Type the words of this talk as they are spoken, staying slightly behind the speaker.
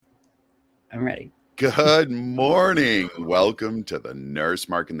I'm ready. Good morning. Welcome to the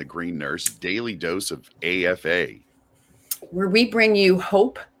nurseMARK and the Green Nurse Daily Dose of AFA, where we bring you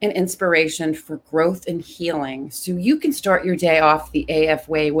hope and inspiration for growth and healing so you can start your day off the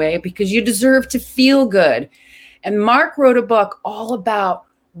AFA way because you deserve to feel good. And Mark wrote a book all about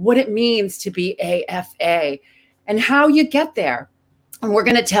what it means to be AFA and how you get there. And we're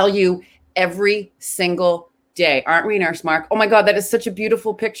going to tell you every single day. Aren't we, Nurse Mark? Oh my God, that is such a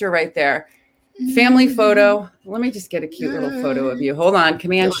beautiful picture right there. Family photo. Let me just get a cute little photo of you. Hold on.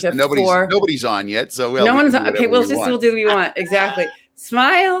 Command Shift 4. Nobody's on yet, so no one's on. Okay, we'll do what we want. Exactly.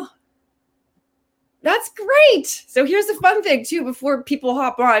 Smile. That's great. So here's the fun thing too. Before people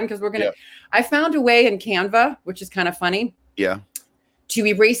hop on, because we're gonna. I found a way in Canva, which is kind of funny. Yeah. To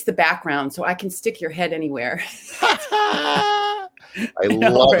erase the background, so I can stick your head anywhere. I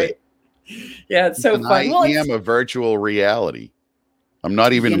love it. Yeah, it's so fun. I am a virtual reality. I'm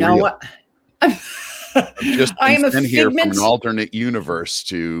not even real. What? I'm just been here from an alternate universe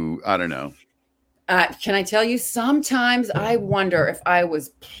to, I don't know. Can I tell you, sometimes I wonder if I was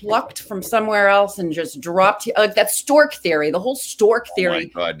plucked from somewhere else and just dropped here. Like that stork theory, the whole stork theory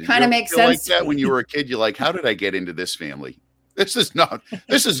kind of makes sense. Like that when you were a kid, you're like, how did I get into this family? This is not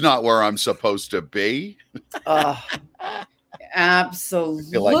where I'm supposed to be. Absolutely.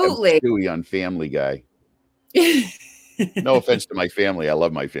 I feel like I'm Stewie on Family Guy. No offense to my family. I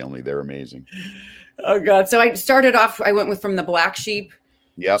love my family. They're amazing. Oh God. So I started off, I went from the black sheep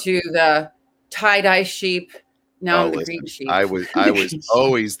to the tie-dye sheep. Now I'm the green sheep. I was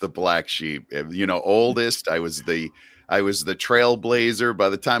always the black sheep. Oldest. I was the trailblazer. By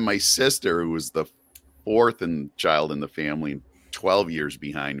the time my sister, who was the fourth child in the family, 12 years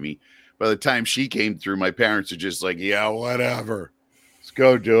behind me, by the time she came through, my parents are just like, yeah, whatever. Let's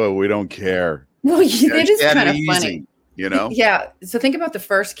go do it. We don't care. Well, it is kind of funny. Yeah. So think about the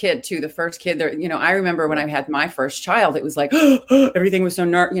first kid too. The first kid there, I remember when I had my first child, it was like, everything was so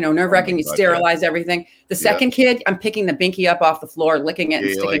nerve-wracking. You sterilize everything. The second kid, I'm picking the binky up off the floor, licking it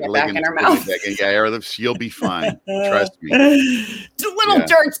and sticking it back in her mouth. You'll be fine. Trust me. The little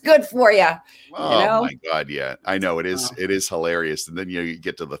dirt's good for you. Oh my God. Yeah, I know it is. It is hilarious. And then you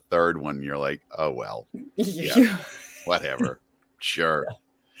get to the third one and you're like, oh, well, whatever. Sure.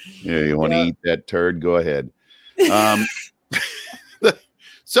 Yeah. You want to eat that turd? Go ahead.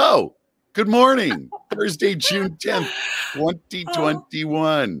 So good morning, Thursday, June 10th,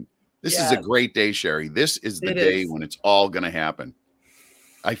 2021. This is a great day, Sherry. This is the day when it's all going to happen.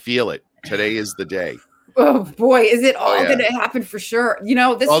 I feel it. Today is the day. Oh boy, is it all going to happen for sure? This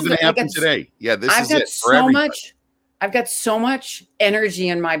all is going to happen today. Yeah, I've got so much. I've got so much energy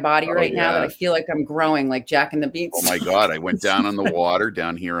in my body right now that I feel like I'm growing like Jack and the Beats. Oh my God. I went down on the water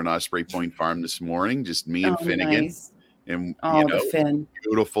down here in Osprey Point Farm this morning, just me and Finnegan. Nice. And the Finn.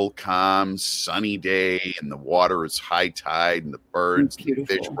 Beautiful, calm, sunny day, and the water is high tide, and the birds, and the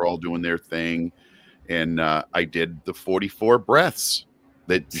fish were all doing their thing. And I did the 44 breaths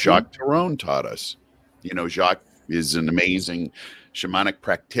that Jacques Turon taught us. Jacques is an amazing shamanic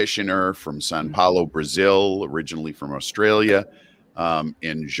practitioner from Sao Paulo, Brazil, originally from Australia.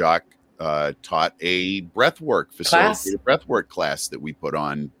 And Jacques taught a facilitated breathwork class that we put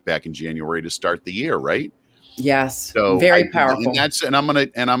on back in January to start the year, right? Yes. So very powerful. And I'm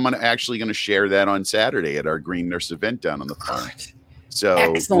gonna actually share that on Saturday at our Green Nurse event down on the farm. So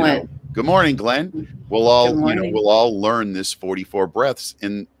excellent. Good morning, Glenn. We'll all learn this 44 breaths.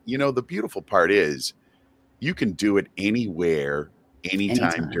 And the beautiful part is you can do it anywhere,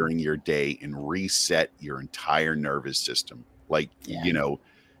 anytime during your day and reset your entire nervous system.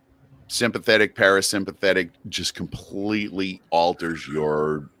 Sympathetic, parasympathetic just completely alters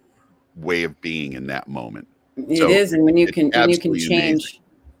your way of being in that moment. It is. And when you can change, amazing.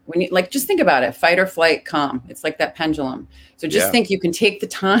 When you just think about it, fight or flight, calm. It's like that pendulum. So just think you can take the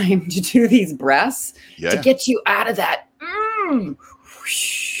time to do these breaths to get you out of that.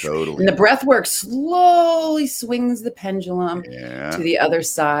 Totally. And the breath work slowly swings the pendulum to the other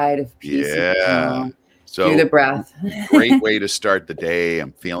side of peace and calm. So through the breath. Great way to start the day.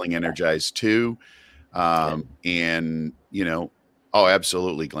 I'm feeling energized too.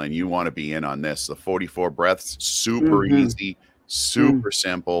 Absolutely, Glenn. You want to be in on this. The 44 breaths, super easy, super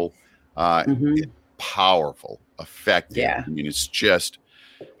simple, powerful, effective. Yeah. I mean, it's just,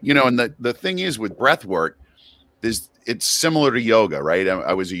 and the thing is with breath work, it's similar to yoga, right?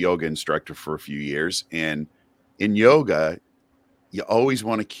 I was a yoga instructor for a few years, and in yoga, you always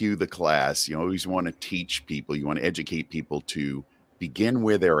want to cue the class. You always want to teach people. You want to educate people to begin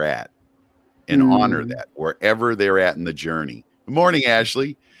where they're at and honor that wherever they're at in the journey. Good morning,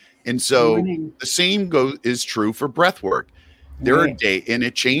 Ashley. And so the same is true for breath work. There are days, and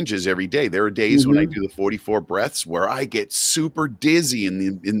it changes every day. There are days when I do the 44 breaths where I get super dizzy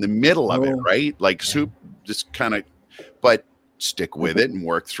in the middle of it, right? Like just kind of, but stick with it and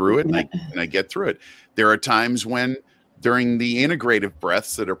work through it, and I get through it. There are times when during the integrative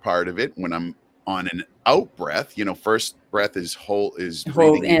breaths that are part of it, when I'm on an out breath, first breath is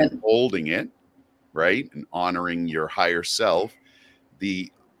breathing in, holding it, right? And honoring your higher self.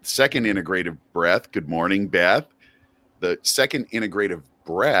 The second integrative breath, good morning, Beth. The second integrative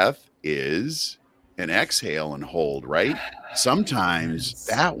breath is an exhale and hold, right? Sometimes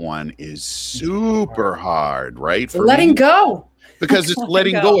that one is super hard, right? For letting go. Because it's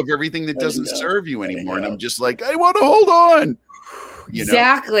letting go of everything that doesn't serve you anymore. And I'm just like, I want to hold on.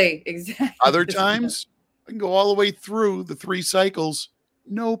 Exactly. Other times I can go all the way through the 3 cycles.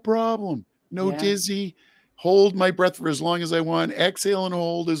 No problem. No dizzy. Hold my breath for as long as I want. Exhale and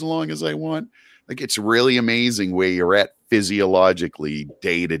hold as long as I want. Like, it's really amazing where you're at physiologically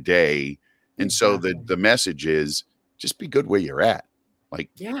day to day. And so the message is just be good where you're at. Like,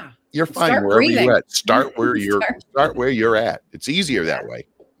 you're fine start wherever breathing. you're at. Start where you're at. It's easier that way.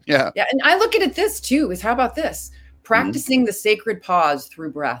 Yeah. Yeah. And I look at it this too, is how about this? Practicing the sacred pause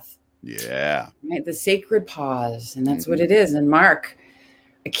through breath. Yeah. Right. The sacred pause. And that's what it is. And Mark,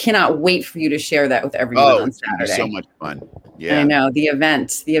 I cannot wait for you to share that with everyone on Saturday. So much fun. Yeah. I know. The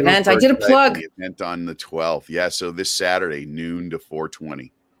event. I did a plug. The event on the 12th. Yeah. So this Saturday, noon to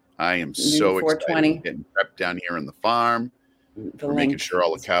 4:20. I am so excited. Getting prepped down here on the farm. We're making sure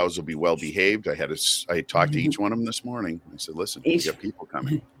all the cows will be well behaved. I talked to each one of them this morning. I said, listen, we got people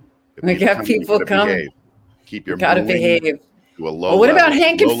coming. We got people coming. Keep your gotta behave. To a low what about level,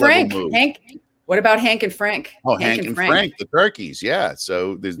 Hank and Frank? What about Hank and Frank? Oh, Hank and Frank, the turkeys. Yeah.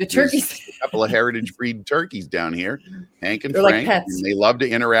 So there's a couple of heritage breed turkeys down here. Hank and Frank. Like pets. And they love to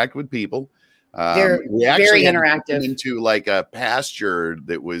interact with people. They're very interactive. Into like a pasture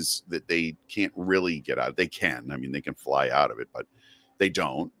that they can't really get out. They can. I mean, they can fly out of it, but they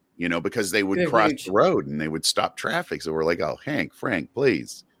don't. Because they would cross the road and they would stop traffic. So we're like, oh, Hank, Frank,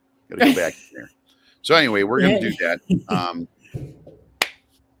 please, gotta go back in there. So anyway, we're gonna do that.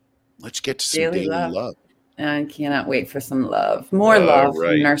 Let's get to some daily love. I cannot wait for some love. More love from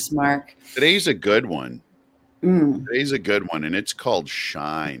nurseMARK. Today's a good one. Today's a good one, and it's called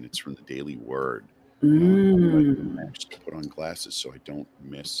Shine. It's from the Daily Word. I just put on glasses so I don't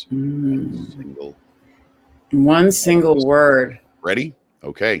miss one single word. Ready?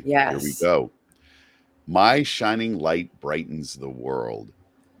 Okay. Yes. Here we go. My shining light brightens the world.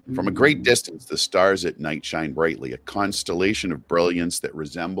 From a great distance, the stars at night shine brightly, a constellation of brilliance that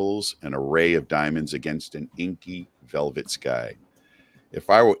resembles an array of diamonds against an inky velvet sky. If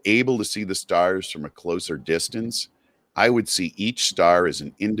I were able to see the stars from a closer distance, I would see each star as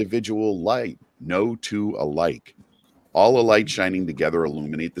an individual light, no two alike. All the lights shining together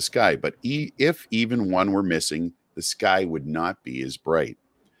illuminate the sky, but if even one were missing, the sky would not be as bright.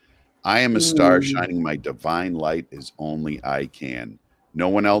 I am a star shining my divine light as only I can. No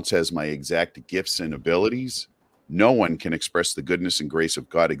one else has my exact gifts and abilities. No one can express the goodness and grace of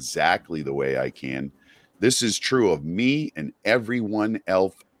God exactly the way I can. This is true of me and everyone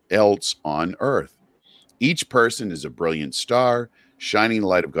else on earth. Each person is a brilliant star, shining the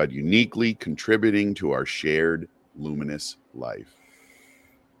light of God uniquely, contributing to our shared luminous life.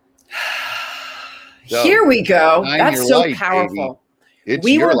 So, here we go. That's so light, powerful.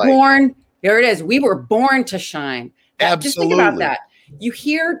 We were born. There it is. We were born to shine. Absolutely. Just think about that. You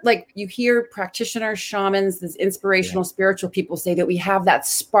hear practitioners, shamans, these inspirational spiritual people say that we have that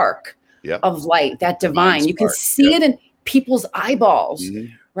spark of light, that divine. You can see it in people's eyeballs,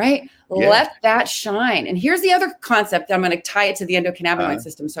 right? Yeah. Let that shine. And here's the other concept. I'm going to tie it to the endocannabinoid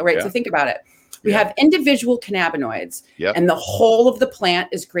system. So, so think about it. We have individual cannabinoids, and the whole of the plant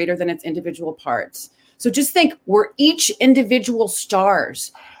is greater than its individual parts. So just think, we're each individual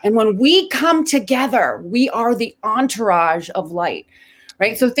stars. And when we come together, we are the entourage of light,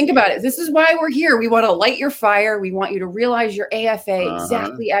 right? So think about it. This is why we're here. We want to light your fire. We want you to realize your AFA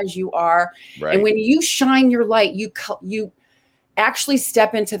exactly as you are. Right. And when you shine your light, you actually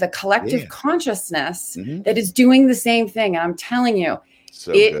step into the collective consciousness that is doing the same thing. And I'm telling you,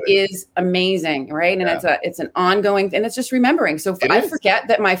 it is amazing, right? And it's an ongoing, and it's just remembering. So if I forget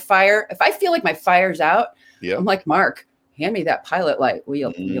that my fire, if I feel like my fire's out, I'm like, Mark, hand me that pilot light. Will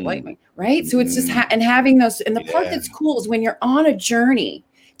you light me? Right? So it's just and having those. And the part that's cool is when you're on a journey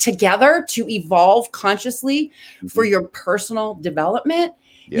together to evolve consciously for your personal development,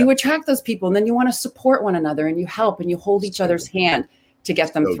 you attract those people, and then you want to support one another, and you help, and you hold each other's hand to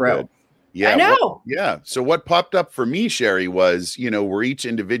get them through. Good. Yeah, I know. So what popped up for me, Sherry, was, we're each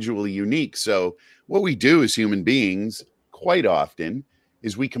individually unique. So what we do as human beings, quite often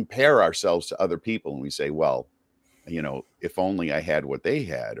is we compare ourselves to other people and we say, well, if only I had what they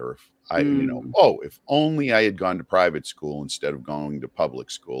had, or if if only I had gone to private school instead of going to public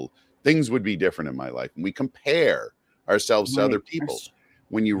school, things would be different in my life. And we compare ourselves to other people.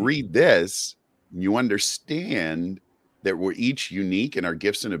 When you read this, you understand that we're each unique in our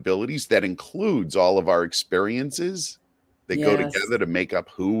gifts and abilities. That includes all of our experiences that go together to make up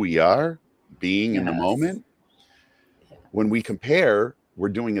who we are, being in the moment. When we compare, we're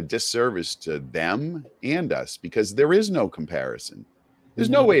doing a disservice to them and us, because there is no comparison. There's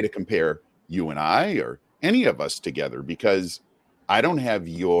no way to compare you and I or any of us together, because I don't have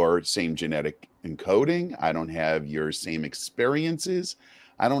your same genetic encoding. I don't have your same experiences.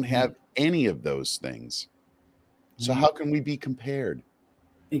 I don't have any of those things. So how can we be compared?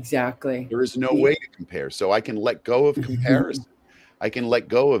 Exactly. There is no way to compare. So I can let go of comparison. I can let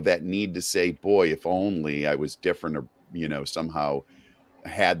go of that need to say, boy, if only I was different, or, somehow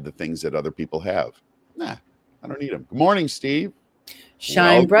had the things that other people have. Nah, I don't need them. Good morning, Steve.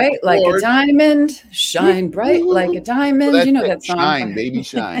 Shine bright like a diamond. Shine bright like a diamond. Well, You know that song. Shine, baby,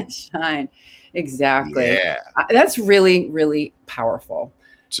 shine. Shine. Exactly. Yeah. That's really, really powerful.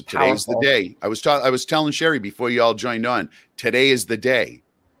 So today's the day. I was telling Sherry before you all joined on, today is the day.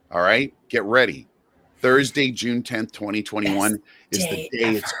 All right, get ready. Thursday, June 10th, 2021 is the day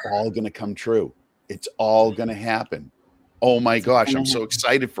it's all going to come true. It's all going to happen. Oh my gosh, I'm so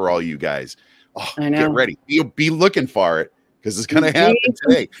excited for all you guys. Oh, I know. Get ready. You'll be looking for it, because it's going to happen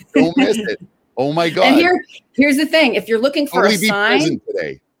today. Don't miss it. Oh my God. And here's the thing. If you're looking for a sign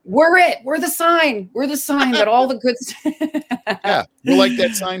today, we're it. We're the sign. We're the sign that all the good Yeah. We're like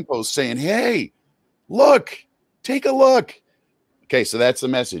that signpost saying, hey, look, take a look. Okay, so that's the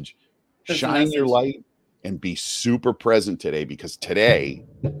message. Shine your light and be super present today, because today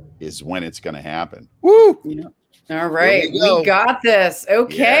is when it's going to happen. Woo! All right, we got this.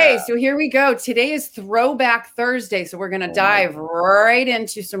 Okay, so here we go. Today is Throwback Thursday, so we're going to dive right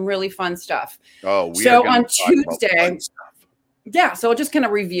into some really fun stuff. So on Tuesday, so I'll just kind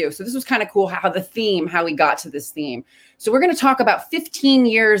of review. So this was kind of cool how we got to this theme. So we're going to talk about 15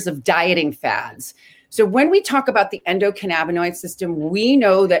 years of dieting fads. So when we talk about the endocannabinoid system, we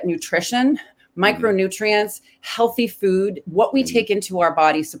know that nutrition, micronutrients, healthy food, what we take into our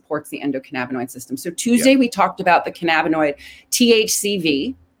body supports the endocannabinoid system. So Tuesday, we talked about the cannabinoid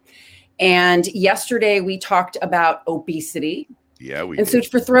THCV. And yesterday we talked about obesity. Yeah, we did. So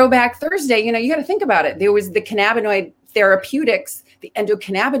for Throwback Thursday, you got to think about it. There was the cannabinoid therapeutics. The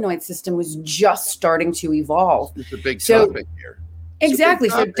endocannabinoid system was just starting to evolve. It's a big topic here. Exactly.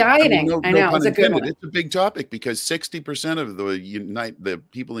 So dieting, I know, it's a good one. It's a big topic, because 60% of the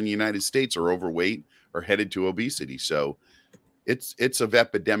people in the United States are overweight or headed to obesity. So it's of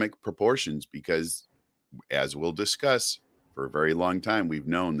epidemic proportions, because, as we'll discuss, for a very long time, we've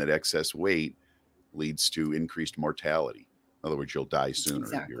known that excess weight leads to increased mortality. In other words, you'll die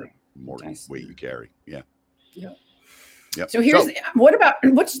sooner if you're more weight you carry. Yeah. Yeah. Yep. So what's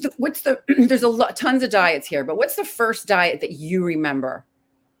the there's tons of diets here, but what's the first diet that you remember?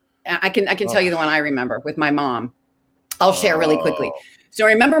 I can tell you the one I remember with my mom. I'll share really quickly. So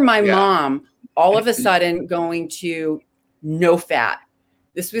I remember my mom all of a sudden going to no fat.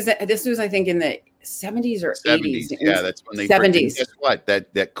 This was I think in the 70s or 80s. Yeah, that's when they 70s. Guess what?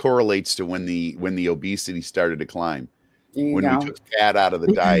 That correlates to when the obesity started to climb. When we took fat out of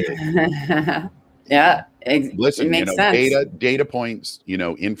the diet. Yeah. Listen, it makes sense. Data points,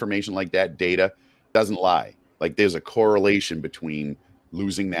 information like that, data doesn't lie. Like, there's a correlation between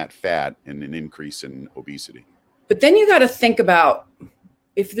losing that fat and an increase in obesity. But then you got to think about,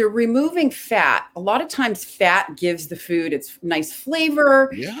 if they're removing fat, a lot of times fat gives the food its nice flavor.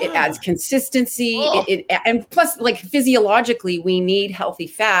 Yeah. It adds consistency. And plus, like, physiologically, we need healthy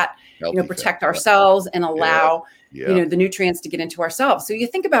fat, protect ourselves and allow the nutrients to get into ourselves. So you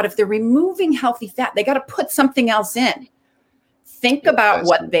think about, if they're removing healthy fat, they got to put something else in. Think about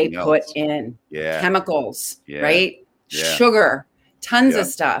what they put in. Chemicals, right? Sugar, tons of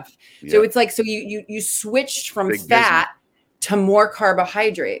stuff. So it's like, so you switched from fat to more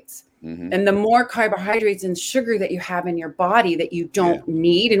carbohydrates. And the more carbohydrates and sugar that you have in your body that you don't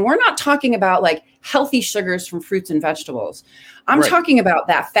need. And we're not talking about like healthy sugars from fruits and vegetables. I'm talking about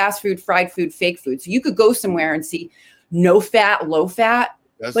that fast food, fried food, fake food. So you could go somewhere and see no fat, low fat,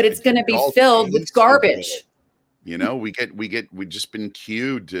 but it's going to be filled with garbage. We've just been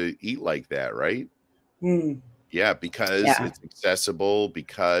cued to eat like that, right? Yeah, because it's accessible,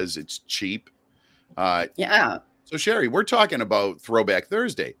 because it's cheap. So Sherry, we're talking about Throwback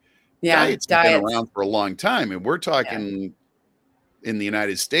Thursday. Diets have been around for a long time, and we're talking in the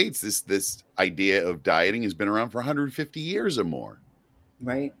United States, this idea of dieting has been around for 150 years or more.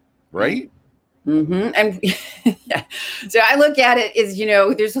 Right. Right. And yeah. So I look at it as,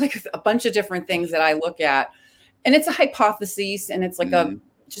 there's like a bunch of different things that I look at, and it's a hypothesis, and it's like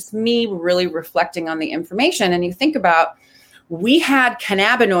just me really reflecting on the information. And you think about, we had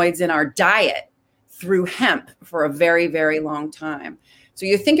cannabinoids in our diet through hemp for a very, very long time. So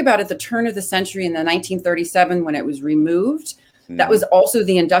you think about at the turn of the century in the 1937, when it was removed, that was also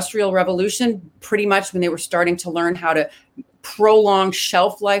the Industrial Revolution, pretty much when they were starting to learn how to prolong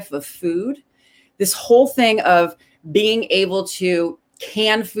shelf life of food. This whole thing of being able to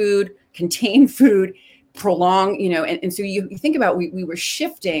can food, contain food, prolong, and so you think about, we were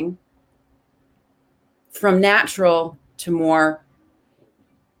shifting from natural to more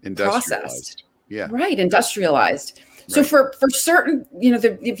processed. Yeah. Right. Industrialized. So for certain,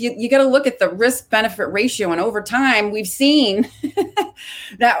 if you got to look at the risk benefit ratio, and over time we've seen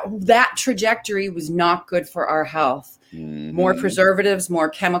that trajectory was not good for our health. More preservatives, more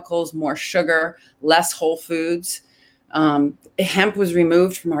chemicals, more sugar, less whole foods. Hemp was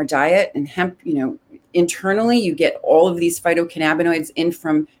removed from our diet, and hemp, internally you get all of these phytocannabinoids in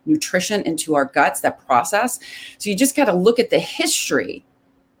from nutrition into our guts, that process. So you just got to look at the history.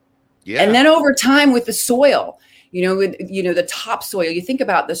 Yeah. And then over time with the soil, the topsoil, you think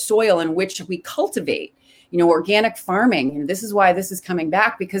about the soil in which we cultivate, organic farming. And this is why this is coming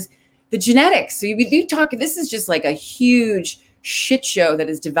back, because the genetics. So you talk, this is just like a huge shit show that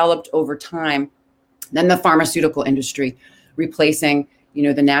has developed over time. Then the pharmaceutical industry replacing,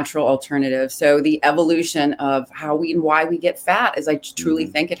 the natural alternative. So the evolution of how we and why we get fat is, I truly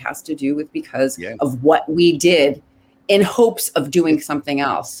think it has to do with because of what we did in hopes of doing something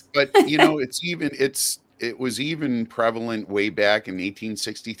else. But, it was even prevalent way back in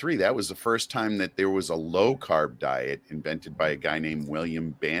 1863. That was the first time that there was a low carb diet invented by a guy named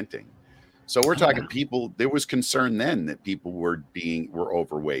William Banting. So we're talking people, there was concern then that people were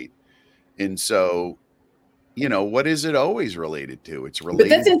overweight. And so, what is it always related to? It's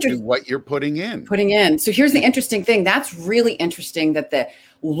related to what you're putting in. So here's the interesting thing. That's really interesting that the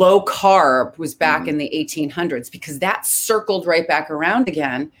low carb was back in the 1800s, because that circled right back around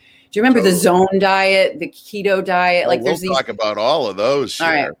again. Do you remember the zone diet, the keto diet? We'll talk about all of those. Sure.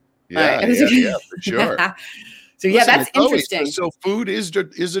 All right. Yeah, for sure. So that's interesting. So food is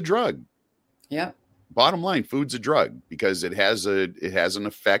a drug. Yeah. Bottom line, food's a drug because it has an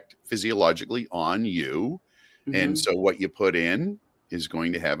effect physiologically on you. And so what you put in is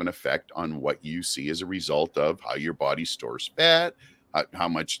going to have an effect on what you see as a result of how your body stores fat, how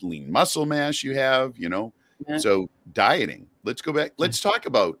much lean muscle mass you have, So dieting, let's go back. Let's talk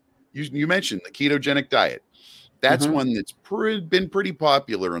about, you mentioned the ketogenic diet. That's one that's been pretty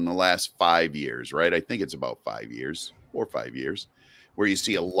popular in the last 5 years, right? I think it's about 5 years, 4 or 5 years, where you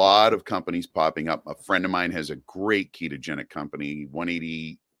see a lot of companies popping up. A friend of mine has a great ketogenic company,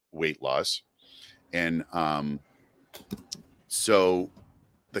 180 weight loss. And so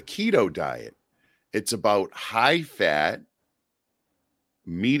the keto diet, it's about high fat,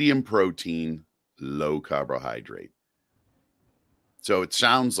 medium protein, low carbohydrate. So it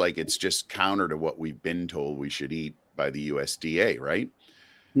sounds like it's just counter to what we've been told we should eat by the USDA, right?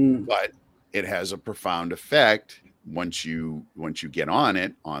 But it has a profound effect once you get on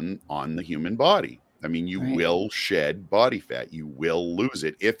it on the human body. I mean, you will shed body fat. You will lose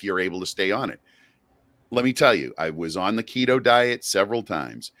it if you're able to stay on it. Let me tell you, I was on the keto diet several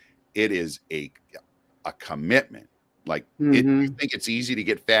times. It is a commitment. Like, you think it's easy to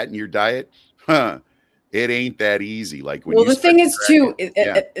get fat in your diet? It ain't that easy. Like, when the thing is too,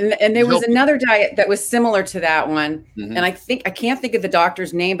 and there was another diet that was similar to that one, and I can't think of the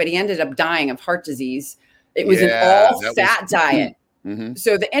doctor's name, but he ended up dying of heart disease. It was an all-fat diet.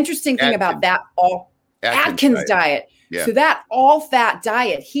 So the interesting thing about that Atkins diet. Yeah. So that all-fat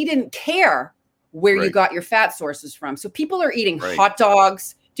diet, he didn't care where you got your fat sources from. So people are eating hot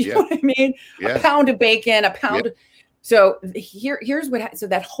dogs. Do you know what I mean? A pound of bacon, a pound of... So here's what, so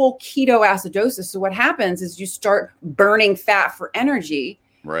that whole ketoacidosis. So what happens is you start burning fat for energy.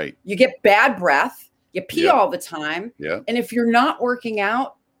 Right. You get bad breath. You pee all the time. Yeah. And if you're not working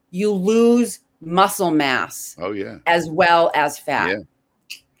out, you lose muscle mass. Oh yeah. As well as fat.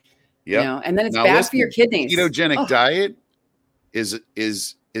 Yeah. Yeah. And then it's bad for your kidneys. Ketogenic diet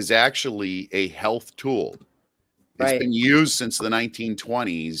is actually a health tool. It's been used since the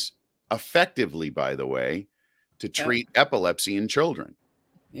 1920s, effectively, by the way, to treat epilepsy in children.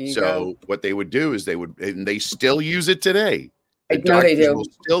 So what they would do is they still use it today. I know they do. Will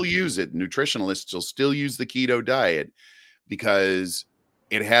still use it. Nutritionalists will still use the keto diet because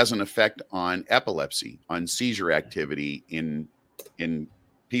it has an effect on epilepsy, on seizure activity in in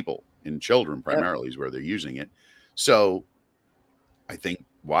people, in children primarily is where they're using it. So I think,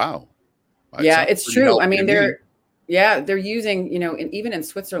 wow. Yeah, it's true. I mean, they're using, even in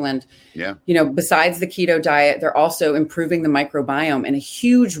Switzerland, besides the keto diet, they're also improving the microbiome in a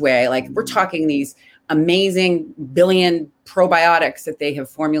huge way. Like we're talking these amazing billion probiotics that they have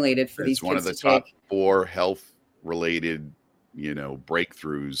formulated for these kids. It's one of the top 4 health related,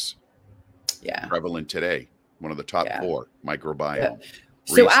 breakthroughs prevalent today. One of the top 4 microbiome.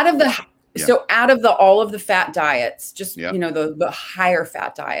 So out of all of the fat diets, just the higher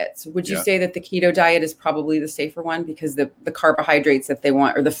fat diets, would you say that the keto diet is probably the safer one because the carbohydrates that they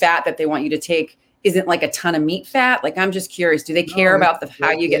want, or the fat that they want you to take, isn't like a ton of meat fat? Like, I'm just curious, do they care about how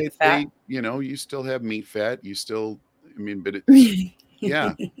you get the fat? You still have meat fat. You still, but it,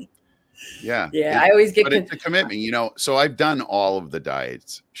 yeah. I always get, but it's a commitment, so I've done all of the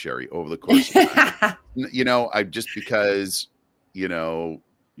diets, Sherry, over the course of time. I just because, you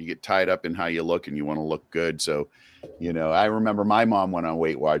get tied up in how you look and you want to look good. So, I remember my mom went on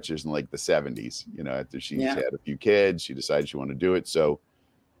Weight Watchers in like the 70s, after she had a few kids, she decided she wanted to do it. So,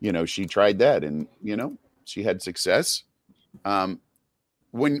 she tried that and, she had success. When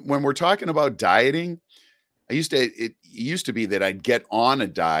we're talking about dieting, it used to be that I'd get on a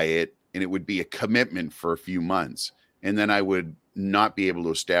diet and it would be a commitment for a few months. And then I would not be able to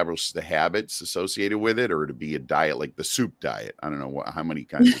establish the habits associated with it, or to be a diet like the soup diet. I don't know how many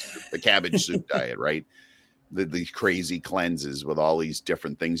kinds of soup, the cabbage soup diet, right? These crazy cleanses with all these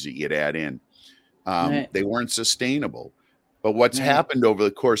different things that you'd add in. They weren't sustainable. But what's happened over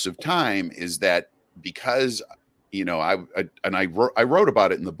the course of time is that because, I wrote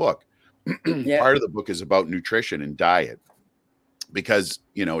about it in the book. Part of the book is about nutrition and diet, because,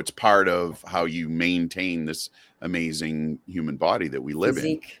 it's part of how you maintain this amazing human body that we live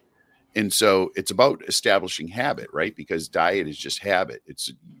in. And so it's about establishing habit, right? Because diet is just habit.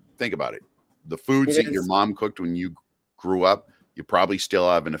 Think about it. The foods that your mom cooked when you grew up, you probably still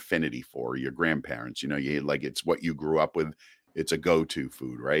have an affinity for your grandparents. It's what you grew up with. It's a go-to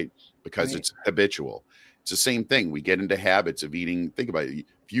food, right? Because it's habitual. It's the same thing. We get into habits of eating. Think about it.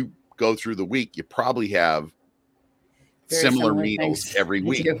 If you go through the week, you probably have similar meals every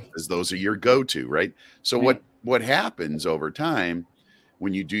week, because those are your go-to, right? So what happens over time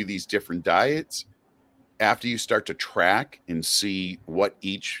when you do these different diets, after you start to track and see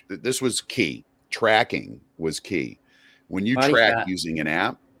this was key. Tracking was key. When you track using an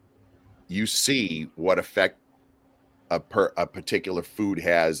app, you see what effect a particular food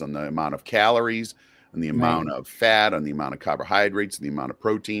has on the amount of calories, on the amount of fat, on the amount of carbohydrates, and the amount of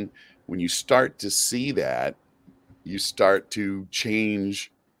protein. When you start to see that, you start to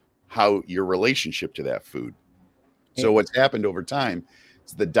change how your relationship to that food. So what's happened over time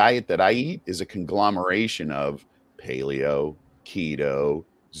is the diet that I eat is a conglomeration of paleo, keto,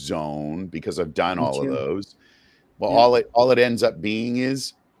 zone, because I've done all of those. Well, all it ends up being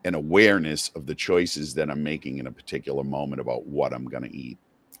is an awareness of the choices that I'm making in a particular moment about what I'm going to eat.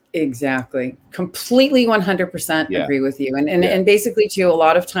 Exactly. Completely 100% agree with you. And basically too, a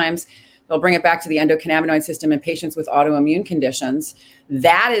lot of times they'll bring it back to the endocannabinoid system in patients with autoimmune conditions.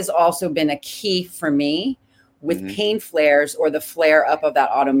 That has also been a key for me with pain flares or the flare up of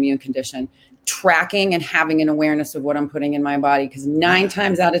that autoimmune condition, tracking and having an awareness of what I'm putting in my body. Because 9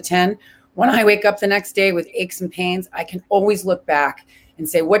 times out of 10, when I wake up the next day with aches and pains, I can always look back and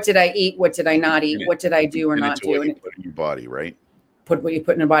say, what did I eat? What did I not eat? What did I do or not do? What you put in your body, right? Put what you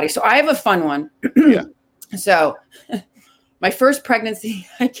put in your body. So I have a fun one. So my first pregnancy,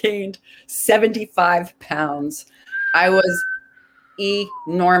 I gained 75 pounds. I was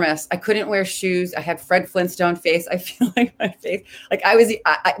enormous. I couldn't wear shoes. I had Fred Flintstone face. I feel like my face, like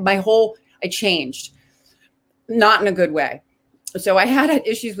I changed, not in a good way. So I had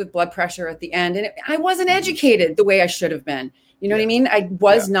issues with blood pressure at the end, and I wasn't educated the way I should have been. You know what I mean? I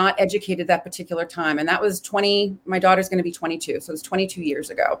was not educated that particular time. And that was my daughter's going to be 22. So it was 22 years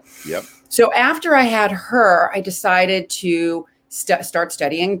ago. Yep. So after I had her, I decided to start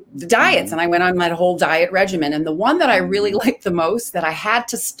studying the diets. And I went on my whole diet regimen. And the one that I really liked the most, that I had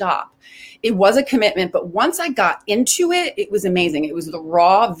to stop, it was a commitment. But once I got into it, it was amazing. It was the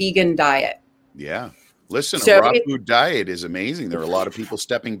raw vegan diet. Yeah. Listen, a raw food diet is amazing. There are a lot of people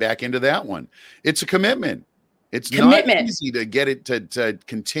stepping back into that one. It's a commitment. It's not easy to get it to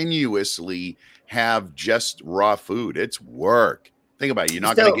continuously have just raw food. It's work. Think about it. You're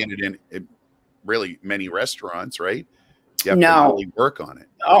not going to get it in really many restaurants, right? You have to really work on it.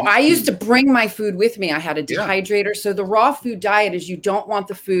 Oh, I used to bring my food with me. I had a dehydrator. So the raw food diet is you don't want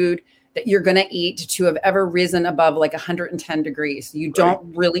the food that you're going to eat to have ever risen above like 110 degrees. You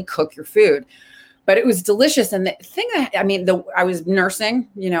don't really cook your food. but it was delicious. And the thing I was nursing,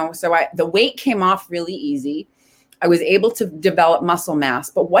 so the weight came off really easy. I was able to develop muscle mass.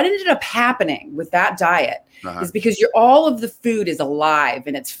 But what ended up happening with that diet is because all of the food is alive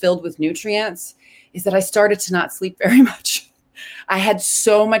and it's filled with nutrients, is that I started to not sleep very much. I had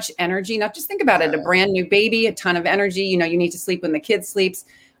so much energy. Now just think about it, a brand new baby, a ton of energy. You need to sleep when the kid sleeps,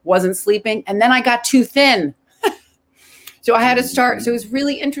 wasn't sleeping. And then I got too thin. So I had to start. So it was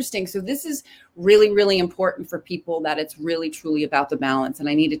really interesting. So this is really, really important for people, that it's really, truly about the balance. And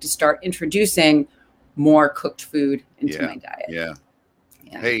I needed to start introducing more cooked food into my diet. Yeah.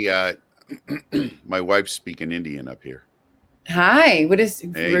 Hey, my wife's speaking Indian up here. Hi. What is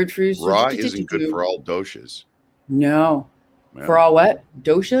raw isn't good for all doshas. No. Yeah. For all what?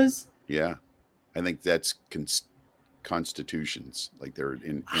 Doshas? Yeah. I think that's constitutions. Like they're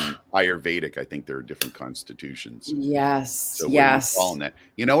in Ayurvedic, I think there are different constitutions. Yes. So yes. What are you calling that?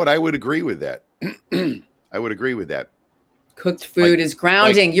 You know what? I would agree with that. I would agree with that. Cooked food is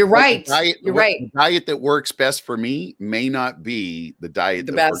grounding. You're right. You're right. The diet that works best for me may not be the diet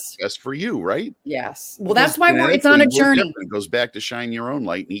that works best for you, right? Yes. Well, that's why it's on a journey. It goes back to shine your own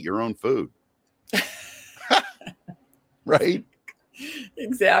light and eat your own food. Right?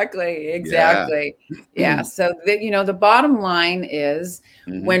 Exactly. Yeah. So the bottom line is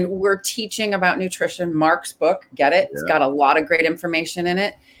when we're teaching about nutrition, Mark's book, get it? It's got a lot of great information in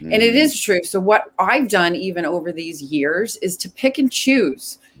it. And it is true. So what I've done even over these years is to pick and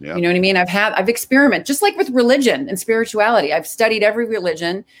choose. Yeah. You know what I mean? I've experimented, just like with religion and spirituality. I've studied every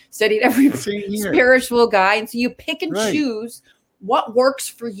religion, studied every spiritual guy. And so you pick and choose what works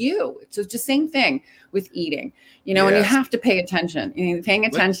for you. So it's the same thing with eating, and you have to pay attention. Paying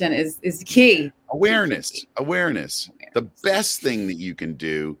attention is key. Awareness. The best thing that you can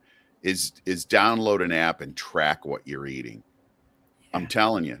do is download an app and track what you're eating. Yeah. I'm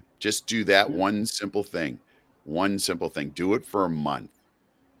telling you, just do that one simple thing. Do it for a month.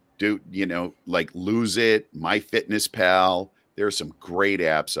 Like Lose It, MyFitnessPal. There are some great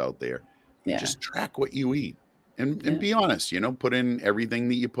apps out there. Yeah. Just track what you eat and be honest, put in everything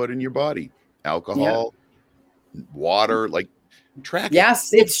that you put in your body. Alcohol, water, like track.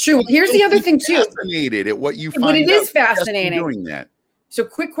 Yes, it's true. Here's the other thing too. Fascinated at what you find. But it is fascinating doing that. So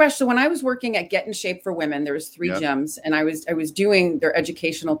quick question. When I was working at Get in Shape for Women, there was 3 gyms, and I was doing their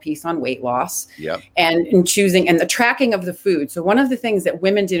educational piece on weight loss and choosing and the tracking of the food. So one of the things that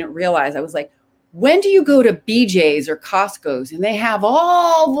women didn't realize, I was like, when do you go to BJ's or Costco's and they have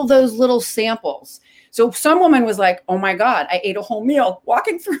all of those little samples? So some woman was like, oh my God, I ate a whole meal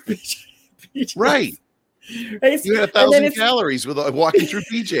walking through BJ's. Right. You had 1,000 calories with walking through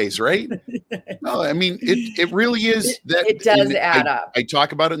BJ's, right? No, I mean, it really is. It does add up. I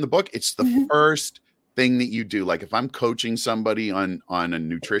talk about it in the book. It's the first thing that you do. Like if I'm coaching somebody on a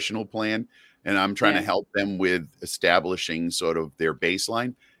nutritional plan and I'm trying to help them with establishing sort of their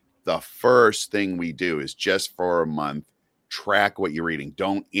baseline, the first thing we do is just for a month, track what you're eating.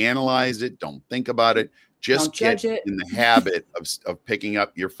 Don't analyze it. Don't think about it. Just get in the habit of picking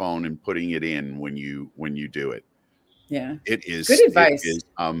up your phone and putting it in when you do it. Yeah. It is good advice. It is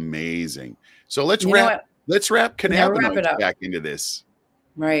amazing. So let's wrap cannabinoids back into this.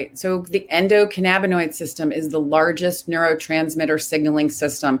 Right. So the endocannabinoid system is the largest neurotransmitter signaling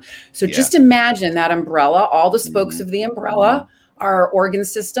system. So just imagine that umbrella, all the spokes of the umbrella are organ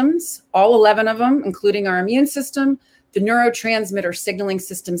systems, all 11 of them, including our immune system. The neurotransmitter signaling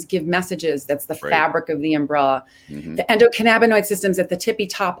systems give messages. That's the fabric of the umbrella. The endocannabinoid system's at the tippy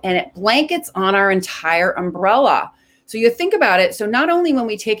top, and it blankets on our entire umbrella. So you think about it. So not only when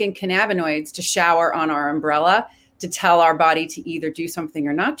we take in cannabinoids to shower on our umbrella to tell our body to either do something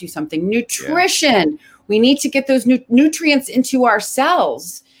or not do something, nutrition, we need to get those nutrients into our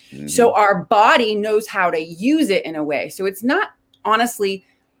cells. So our body knows how to use it in a way. So it's not, honestly,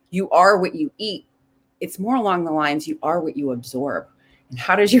 you are what you eat. It's more along the lines, you are what you absorb. And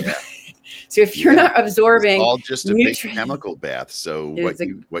how does your body? So if you're not absorbing, it's all just a big chemical bath. So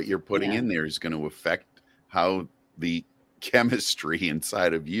what you're putting in there is going to affect how the chemistry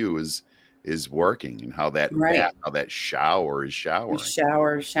inside of you is working and how that bath, how that shower is showering.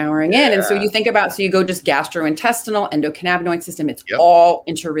 Showering in. And so you think about, so you go just gastrointestinal, endocannabinoid system, it's all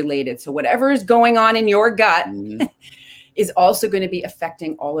interrelated. So whatever is going on in your gut is also going to be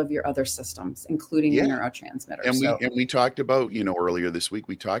affecting all of your other systems, including the neurotransmitters. And we talked about, earlier this week,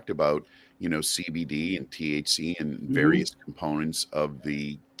 we talked about, CBD and THC and various components of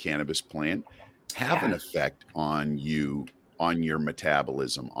the cannabis plant have an effect on you, on your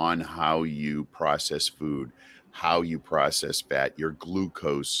metabolism, on how you process food, how you process fat, your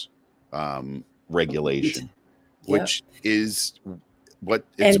glucose regulation, which is what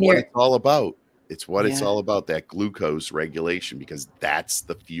it's all about. It's what it's all about, that glucose regulation, because that's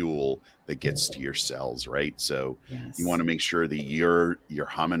the fuel that gets to your cells, right? So you want to make sure that you're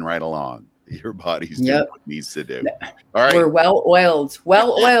humming right along. Your body's doing what it needs to do. All right. We're well-oiled.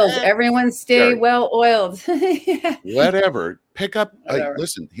 Well-oiled. Everyone stay well-oiled. Whatever. Pick up.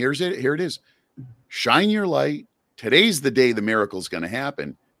 Listen, here it is. Shine your light. Today's the day the miracle's going to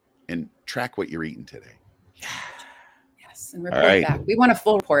happen. And track what you're eating today. Yes. And report back. We want a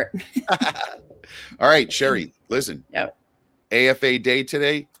full report. All right, Sherry, listen. AFA day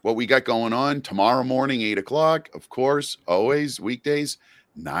today. What we got going on tomorrow morning, 8 o'clock. Of course, always weekdays.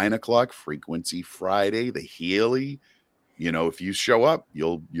 9 o'clock frequency Friday, the Healy. You know, if you show up,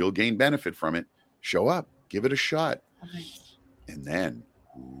 you'll gain benefit from it. Show up, give it a shot. And then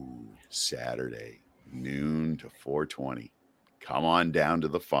Saturday, noon to 4:20. Come on down to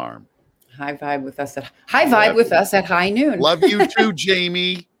the farm. High vibe with us at high noon. Love you too,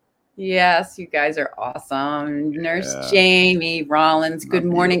 Jamie. Yes, you guys are awesome. Nurse Jamie Rollins. Good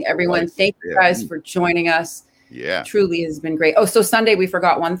morning, everyone. Thank you guys for joining us. Yeah. Truly has been great. Oh, so Sunday we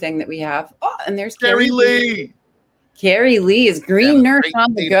forgot one thing that we have. Oh, and there's Carrie Lee. Carrie Lee is green nurse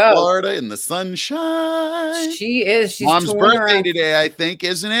on the go. Florida in the sunshine. She is. She's Mom's birthday today, I think,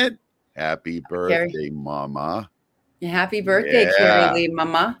 isn't it? Happy birthday, Mama. Happy birthday, Carrie Lee,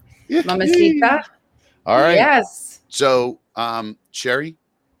 Mama. Mamacita. All right. Yes. So, Sherry,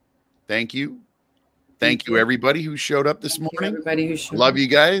 thank you. Thank you, everybody who showed up this morning. Everybody who showed up. Love you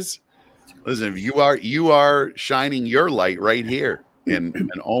guys. Listen, you are shining your light right here.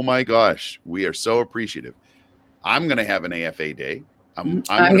 And oh my gosh, we are so appreciative. I'm going to have an AFA day. I'm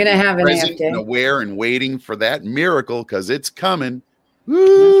going to have an AFA day. And aware and waiting for that miracle, because it's coming.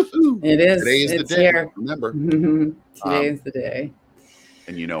 Woo-hoo. It is. Today is the day. Here. Remember. Today is the day.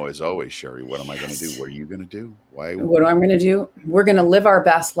 And you know, as always, Sherry, what am I going to do? What are you going to do? What I'm going to do? We're going to live our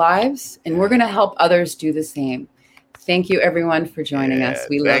best lives, and we're going to help others do the same. Thank you, everyone, for joining us.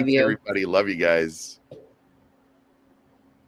 We love you. Everybody. Love you guys.